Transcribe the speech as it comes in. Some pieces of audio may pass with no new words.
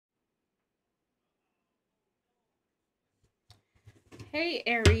Hey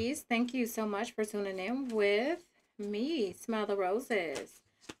Aries, thank you so much for tuning in with me, Smell the Roses.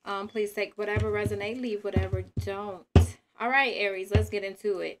 Please take whatever resonate, leave whatever don't. All right, Aries, let's get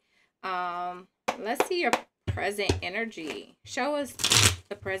into it. Um, let's see your present energy. Show us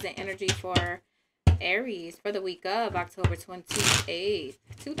the present energy for Aries for the week of October 28th,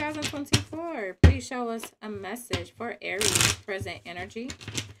 2024. Please show us a message for Aries present energy.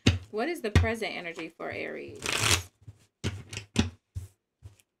 What is the present energy for Aries?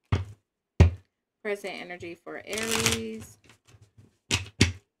 Present energy for Aries.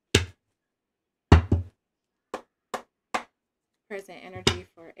 Present energy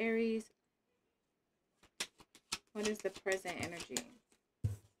for Aries. What is the present energy?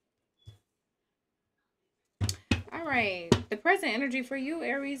 All right. The present energy for you,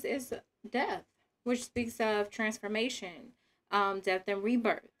 Aries, is death, which speaks of transformation, death and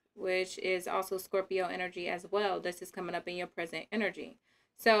rebirth, which is also Scorpio energy as well. This is coming up in your present energy.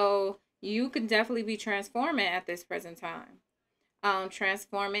 So you could definitely be transforming at this present time.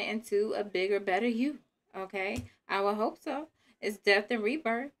 Transforming into a bigger, better you. Okay. I would hope so. It's death and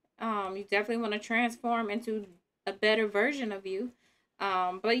rebirth. You definitely want to transform into a better version of you.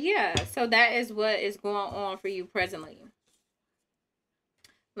 But yeah, so that is what is going on for you presently.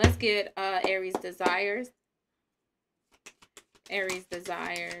 Let's get Aries desires. Aries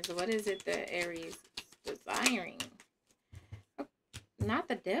desires. What is it that Aries is desiring? Oh, not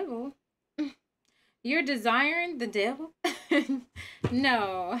the devil. You're desiring the devil?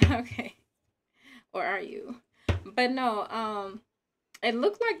 No. Okay. Or are you? But no, it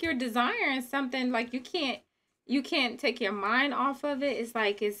looks like you're desiring something like you can't take your mind off of it. It's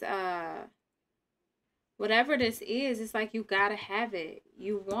like it's whatever this is, it's like you gotta have it.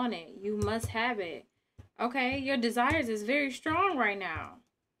 You want it. You must have it. Okay, your desires is very strong right now.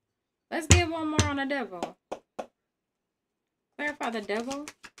 Let's get one more on the devil. Clarify the devil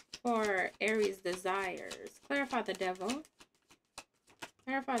for Aries desires. Clarify the devil.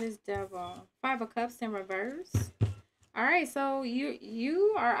 Clarify this devil. 5 of Cups in reverse. All right, so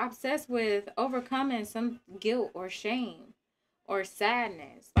you are obsessed with overcoming some guilt or shame or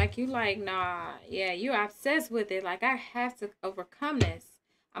sadness. Like you like, nah, yeah, you're obsessed with it. Like I have to overcome this.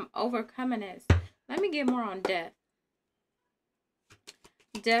 I'm overcoming this. Let me get more on death.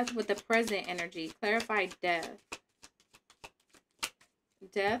 Death with the present energy. Clarify death.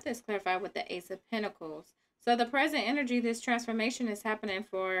 Death is clarified with the Ace of Pentacles. So the present energy, this transformation is happening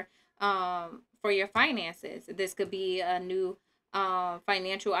for your finances. This could be a new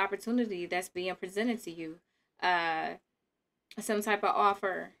financial opportunity that's being presented to you. Some type of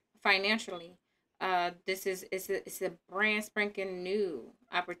offer financially. This is it's a brand spanking new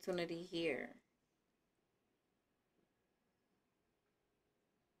opportunity here.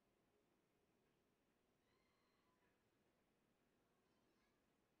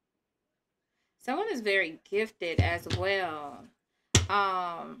 Someone is very gifted as well.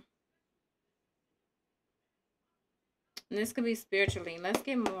 Um, this could be spiritually. Let's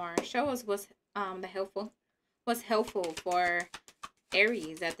get more. Show us what's helpful for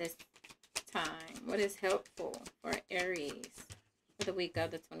Aries at this time. What is helpful for Aries for the week of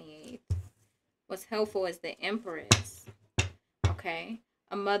the 28th? What's helpful is the Empress. Okay.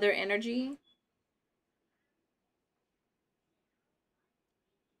 A mother energy.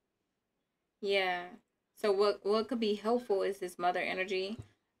 Yeah. So what could be helpful is this mother energy.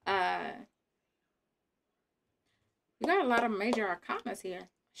 Uh you got a lot of major arcanas here.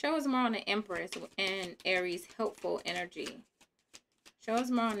 Show us more on the Empress and Aries helpful energy. Show us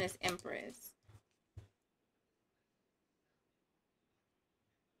more on this Empress.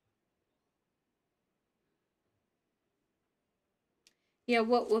 Yeah,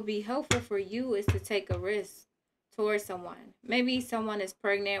 what would be helpful for you is to take a risk towards someone. Maybe someone is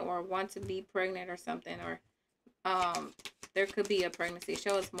pregnant or wants to be pregnant or something, or there could be a pregnancy.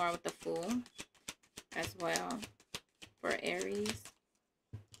 Show us more with the Fool as well for Aries.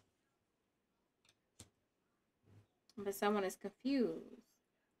 But someone is confused.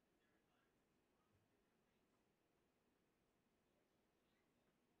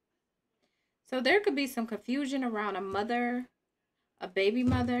 So there could be some confusion around a mother, a baby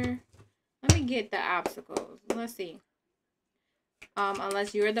mother. Let me get the obstacles. Let's see.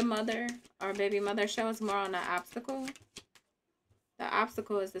 Unless you're the mother or baby mother, show us more on the obstacle. The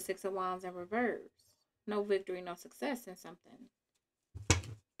obstacle is the 6 of Wands in reverse. No victory, no success in something.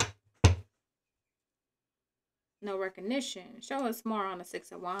 No recognition. Show us more on the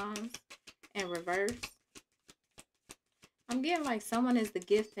 6 of Wands in reverse. I'm getting like someone is the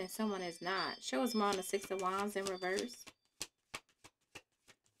gift and someone is not. Show us more on the 6 of Wands in reverse.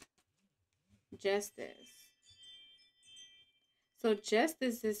 Justice. So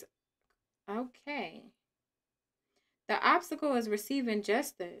justice is okay. The obstacle is receiving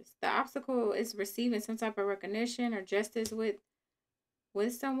justice. The obstacle is receiving some type of recognition or justice with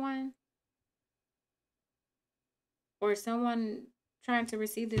someone, or someone trying to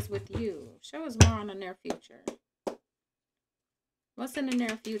receive this with you. Show us more on the near future. What's in the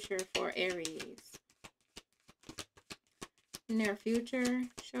near future for Aries? Near future.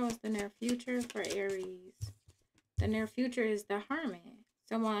 Show us the near future for Aries. The near future is the Hermit.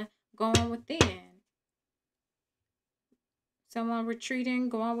 Someone going within. Someone retreating,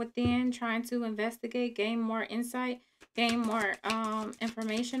 going within, trying to investigate, gain more insight, gain more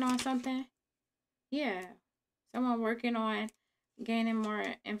information on something. Yeah. Someone working on gaining more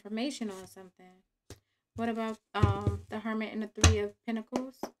information on something. What about the Hermit and the Three of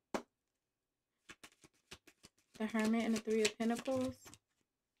Pentacles? The Hermit and the Three of Pentacles.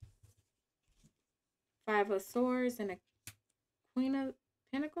 Five of Swords and the Queen of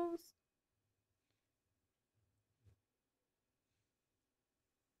Pentacles.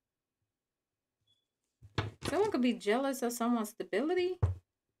 Someone could be jealous of someone's stability.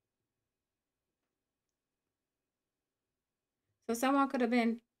 So someone could have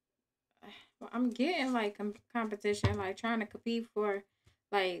been, well, I'm getting like competition, like trying to compete for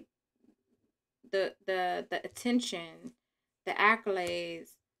like the attention, the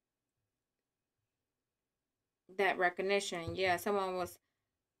accolades, that recognition. Yeah, someone was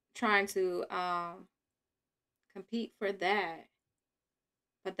trying to compete for that,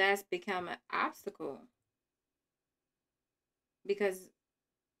 but that's become an obstacle because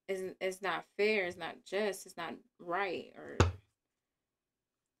it's not fair, it's not just, it's not right. Or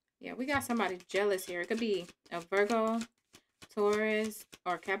yeah, we got somebody jealous here. It could be a Virgo, Taurus,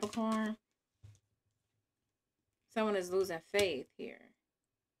 or Capricorn. Someone is losing faith here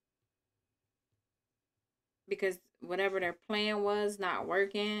because whatever their plan was not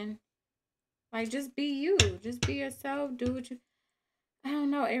working. Like, just be you, just be yourself, do what you, I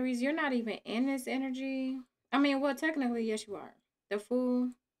don't know, Aries, you're not even in this energy. I mean, well, technically, yes, you are. The Fool,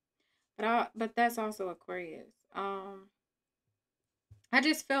 but that's also Aquarius. I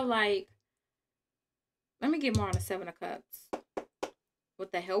just feel like, let me get more on the Seven of Cups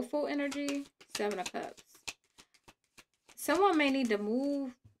with the helpful energy. Seven of Cups. Someone may need to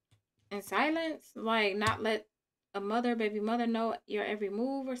move in silence, like not let a mother, baby mother, know your every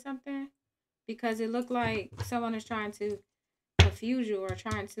move or something, because it looked like someone is trying to confuse you or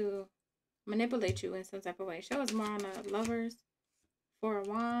trying to manipulate you in some type of way. Show us more on the Lovers. Four of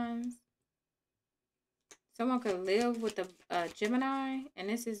Wands. Someone could live with a Gemini, and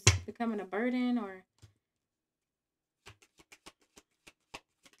this is becoming a burden, or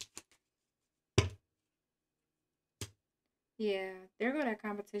yeah, there go that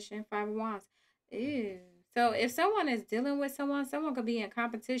competition. Five of Wands. Ew. So if someone is dealing with someone, someone could be in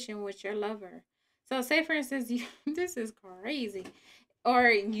competition with your lover. So say for instance, you, this is crazy, or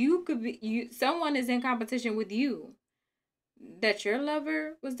you could be someone is in competition with you that your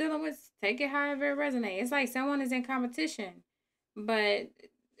lover was dealing with. Take it however it resonates. It's like someone is in competition, but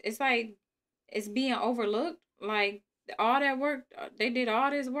it's like it's being overlooked. Like all that work, they did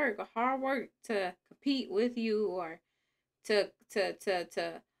all this work, hard work to compete with you, or to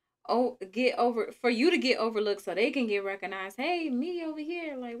get over, for you to get overlooked so they can get recognized. Hey, me over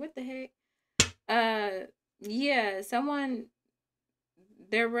here, like what the heck? Yeah, someone,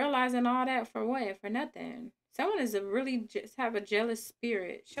 they're realizing all that for what? For nothing. Someone is a really just have a jealous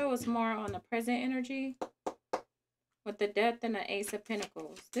spirit. Show us more on the present energy with the Death and the Ace of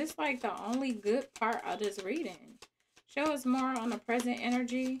Pentacles. This like the only good part of this reading. Show us more on the present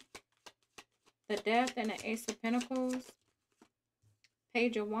energy. The Death and the Ace of Pentacles.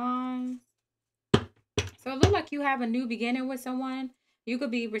 Page of Wands. So it looks like you have a new beginning with someone. You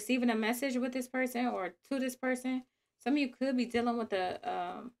could be receiving a message with this person or to this person. Some of you could be dealing with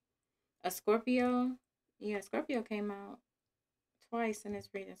a Scorpio. Yeah, Scorpio came out twice in this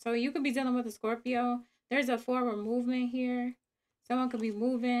reading. So you could be dealing with a Scorpio. There's a forward movement here. Someone could be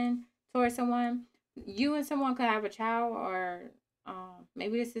moving towards someone. You and someone could have a child, or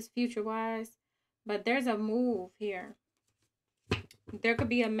maybe this is future wise. But there's a move here. There could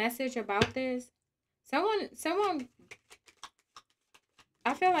be a message about this. Someone,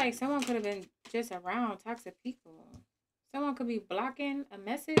 I feel like someone could have been just around toxic people. Someone could be blocking a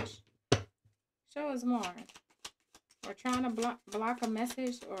message. Show us more. Or trying to block a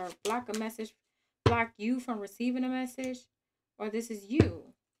message, or block you from receiving a message. Or this is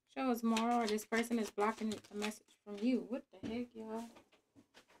you. Show us more. Or this person is blocking a message from you. What the heck, y'all?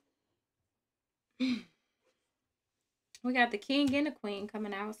 We got the King and the Queen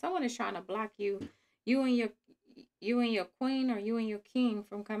coming out. Someone is trying to block you. You and you and your queen or you and your king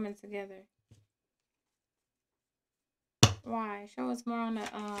from coming together. Why? Show us more on the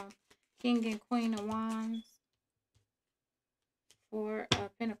king and queen of wands. Four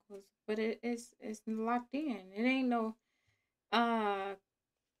pentacles. But it's locked in. It ain't no uh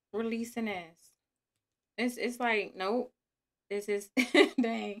releasing this. It's like nope. This is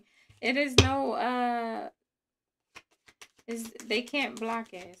dang. It is no is they can't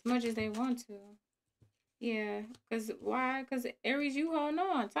block it as much as they want to. Yeah, cause why? Cause Aries, you hold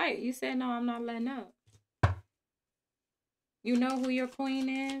on tight. You said no, I'm not letting up. You know who your queen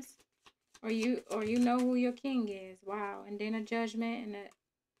is, or you know who your king is. Wow, and then a judgment and a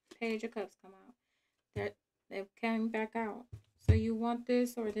page of cups come out. That they came back out. So you want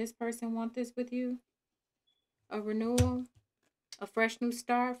this, or this person want this with you? A renewal, a fresh new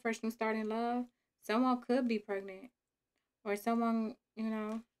start in love. Someone could be pregnant, or someone,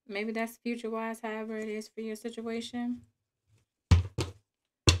 maybe that's future wise. However it is for your situation.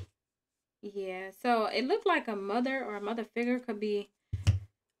 Yeah. So it looked like a mother or a mother figure could be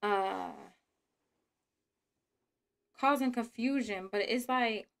uh causing confusion, but it's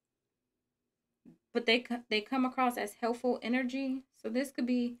like, but they come across as helpful energy. So this could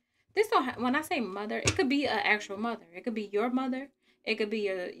be this don't when I say mother, it could be an actual mother. It could be your mother. It could be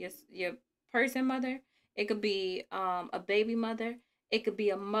your person mother. It could be a baby mother. It could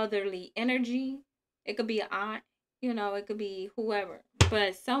be a motherly energy. It could be an aunt. It could be whoever.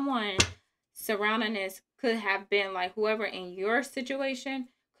 But someone surrounding this could have been like whoever in your situation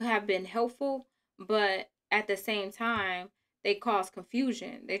could have been helpful, but at the same time they cause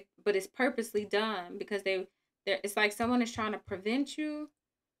confusion. But it's purposely done because it's like someone is trying to prevent you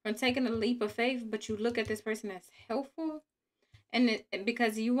from taking a leap of faith, but you look at this person as helpful, and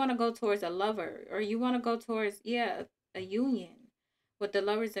because you want to go towards a lover, or you want to go towards a union with the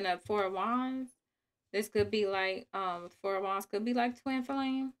lovers and a four of wands. This could be like four of wands could be like twin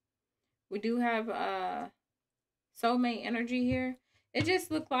flame. We do have soulmate energy here. It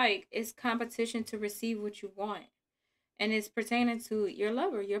just looked like it's competition to receive what you want, and it's pertaining to your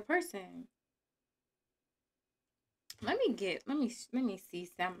lover, your person. Let me see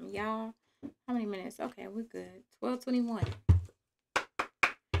something, y'all. How many minutes? Okay, we're good. 12:21.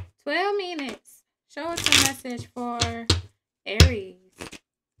 12 minutes. Show us a message for Aries.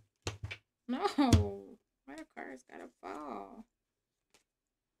 No, why the cards gotta fall?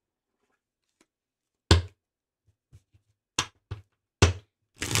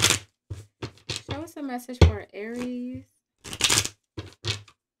 Show us a message for Aries.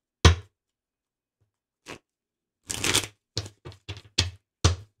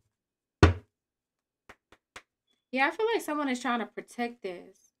 Yeah, I feel like someone is trying to protect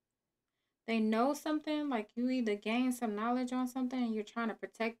this. They know something, like you either gain some knowledge on something and you're trying to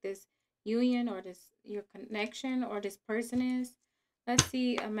protect this union or this your connection or this person is. Let's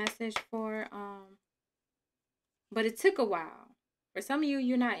see a message for but it took a while. For some of you,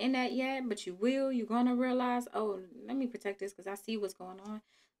 you're not in that yet, but you will. You're gonna realize, oh, let me protect this because I see what's going on.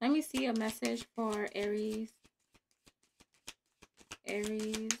 Let me see a message for Aries.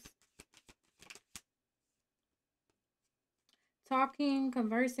 Aries. Talking,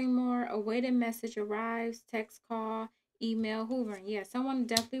 conversing more, a waiting message arrives, text, call, email, hoovering. Yeah, someone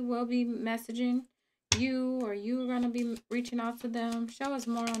definitely will be messaging you, or you're going to be reaching out to them. Show us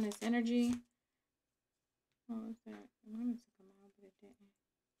more on this energy. What was that? I wanted to come out, but it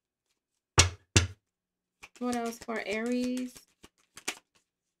didn't. What else for Aries?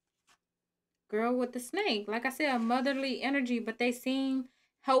 Girl with the snake. Like I said, a motherly energy, but they seem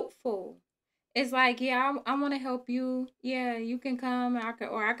helpful. It's like, yeah, I want to help you. Yeah, you can come.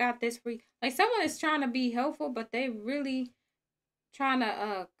 Or I got this for you. Like someone is trying to be helpful, but they really trying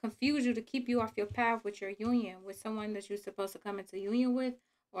to confuse you to keep you off your path with your union with someone that you're supposed to come into union with,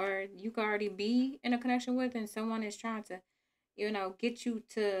 or you could already be in a connection with, and someone is trying to, get you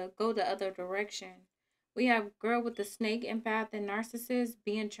to go the other direction. We have girl with the snake, empath, and narcissist,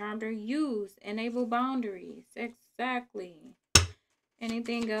 being charmed or used, enable boundaries. Exactly.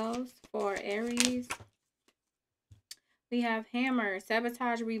 Anything else for Aries? We have hammer,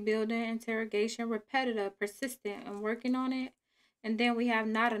 sabotage, rebuilding, interrogation, repetitive, persistent, and working on it. And then we have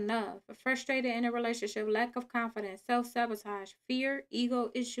not enough, frustrated in a relationship, lack of confidence, self-sabotage, fear, ego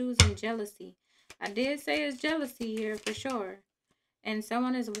issues, and jealousy. I did say it's jealousy here for sure. And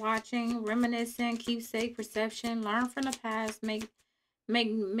someone is watching, reminiscing, keepsake, perception, learn from the past, make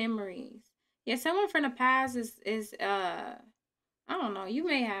memories. Yeah, someone from the past is I don't know, you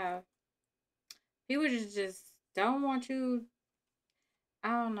may have people just don't want you. I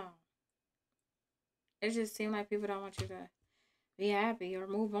don't know. It just seems like people don't want you to be happy or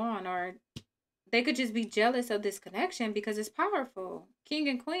move on, or they could just be jealous of this connection because it's powerful. King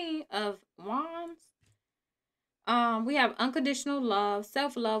and Queen of Wands. We have unconditional love,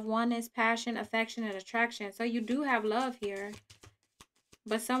 self-love, oneness, passion, affection, and attraction. So you do have love here,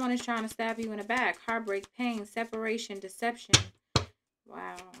 but someone is trying to stab you in the back. Heartbreak, pain, separation, deception.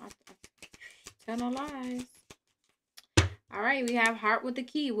 Wow, tell no lies. All right, we have heart with the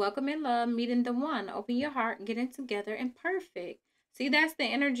key. Welcome in love, meeting the one. Open your heart, getting together, and perfect. See, that's the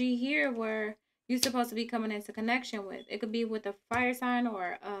energy here where you're supposed to be coming into connection with. It could be with a fire sign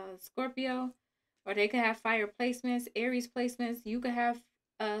or a Scorpio, or they could have fire placements, Aries placements. You could have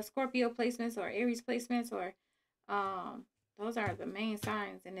Scorpio placements or Aries placements, or those are the main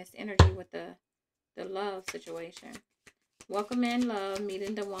signs in this energy with the love situation. Welcome in love,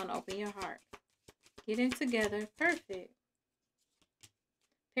 meeting the one. Open your heart, getting together, perfect.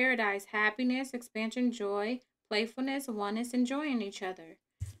 Paradise, happiness, expansion, joy, playfulness, oneness, enjoying each other.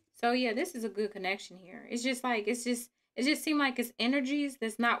 So yeah, this is a good connection here. It's just like it just seemed like it's energies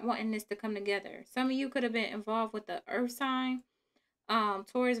that's not wanting this to come together. Some of you could have been involved with the earth sign,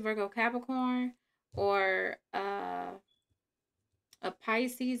 Taurus, Virgo, Capricorn, or a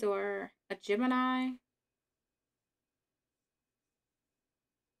Pisces or a Gemini.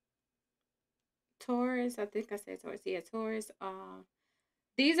 Taurus, I think I said Taurus. Yeah, Taurus.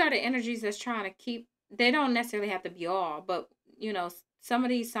 These are the energies that's trying to keep, they don't necessarily have to be all, but you know, some of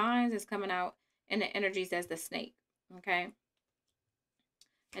these signs is coming out in the energies as the snake. Okay.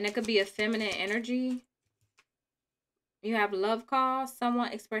 And it could be a feminine energy. You have love call.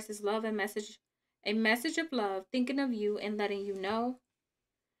 Someone expresses love and a message of love, thinking of you and letting you know.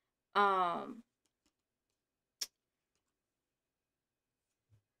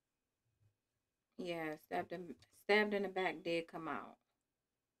 Yeah, stabbed in the back did come out.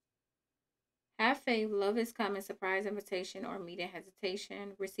 Have faith, love is coming, surprise invitation or meeting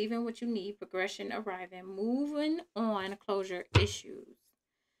hesitation, receiving what you need, progression arriving, moving on, closure issues.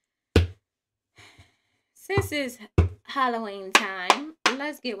 Since it's Halloween time,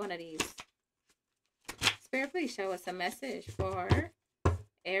 let's get one of these. Spirit, please show us a message for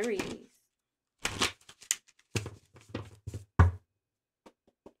Aries.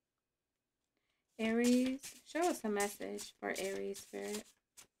 Aries, show us a message for Aries, Spirit.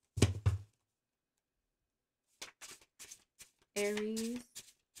 Aries.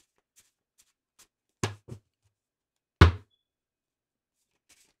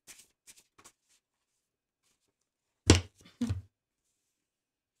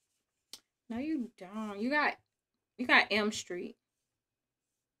 No, you don't. You got M Street.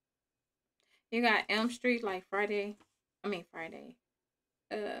 You got M Street like Friday.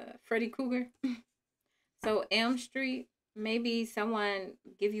 Freddy Cougar. So M Street, maybe someone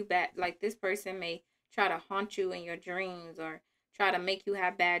give you bad, like this person may try to haunt you in your dreams or try to make you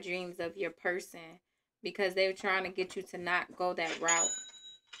have bad dreams of your person because they're trying to get you to not go that route.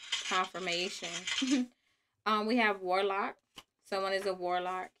 Confirmation. We have warlock. Someone is a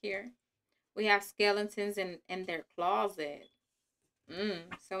warlock here. We have skeletons in their closet.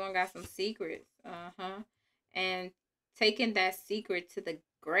 Someone got some secrets. And taking that secret to the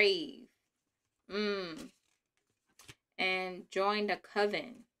grave. And joined a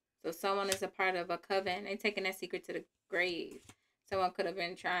coven. So someone is a part of a coven. They taking that secret to the grave. Someone could have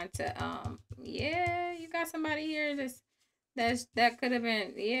been trying to yeah, you got somebody here that could have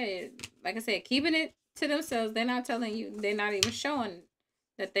been, yeah, like I said, keeping it to themselves. They're not telling you, they're not even showing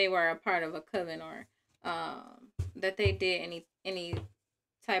that they were a part of a coven or that they did any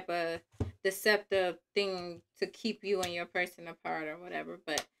type of deceptive thing to keep you and your person apart or whatever.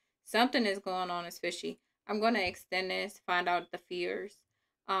 But something is going on, is fishy. I'm going to extend this, find out the fears,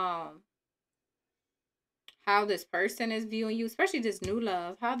 how this person is viewing you, especially this new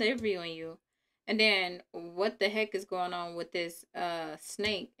love, how they're viewing you. And then what the heck is going on with this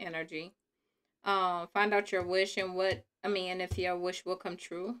snake energy. Find out your wish and and if your wish will come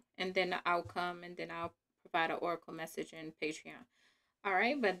true, and then the outcome, and then I'll provide an oracle message in Patreon. All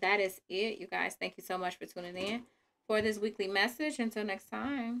right, but that is it, you guys. Thank you so much for tuning in for this weekly message. Until next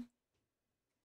time.